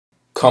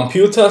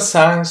Computer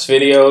science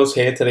videos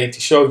here today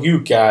to show you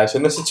guys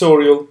in this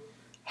tutorial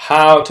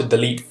how to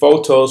delete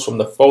photos from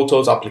the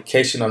Photos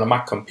application on a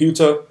Mac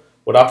computer.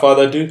 Without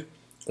further ado,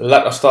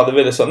 let us start the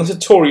video. So in this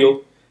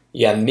tutorial,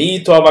 you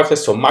need to have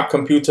access to a Mac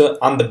computer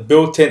and the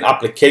built-in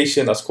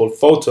application that's called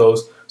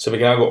Photos. So we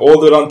can now go all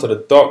the way down to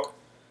the dock.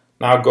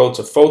 Now go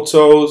to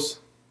Photos.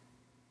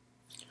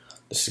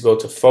 Let's go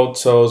to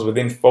Photos,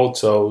 within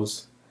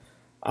Photos.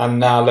 And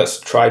now let's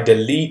try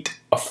delete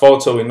a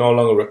photo we no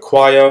longer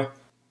require.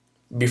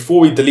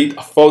 Before we delete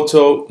a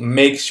photo,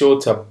 make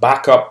sure to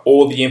back up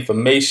all the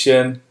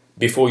information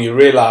before you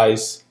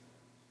realize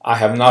I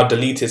have now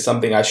deleted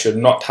something I should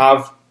not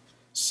have.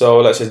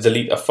 So let's just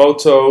delete a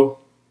photo.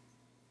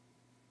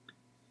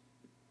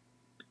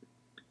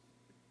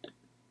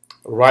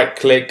 Right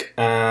click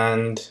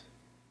and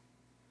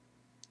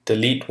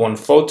delete one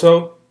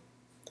photo.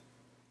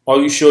 Are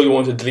you sure you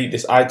want to delete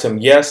this item?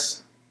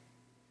 Yes.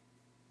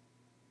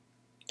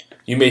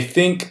 You may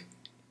think,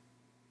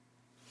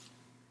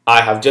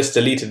 I have just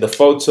deleted the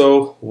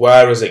photo.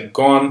 Where is it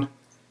gone?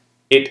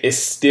 It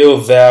is still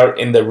there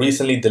in the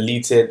recently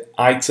deleted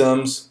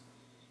items.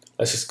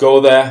 Let's just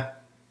go there.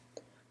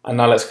 And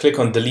now let's click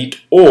on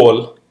delete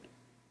all.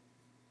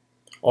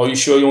 Are you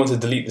sure you want to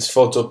delete this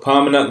photo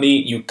permanently?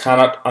 You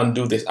cannot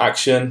undo this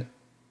action.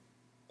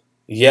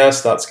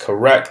 Yes, that's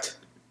correct.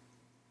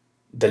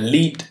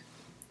 Delete.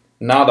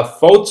 Now the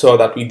photo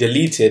that we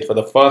deleted for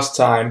the first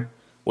time,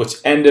 which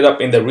ended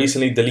up in the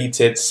recently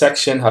deleted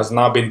section, has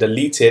now been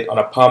deleted on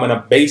a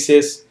permanent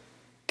basis,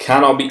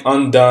 cannot be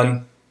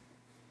undone.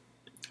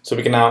 So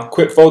we can now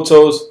quit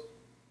Photos.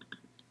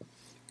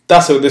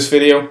 That's it with this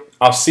video.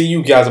 I'll see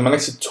you guys in my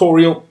next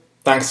tutorial.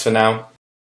 Thanks for now.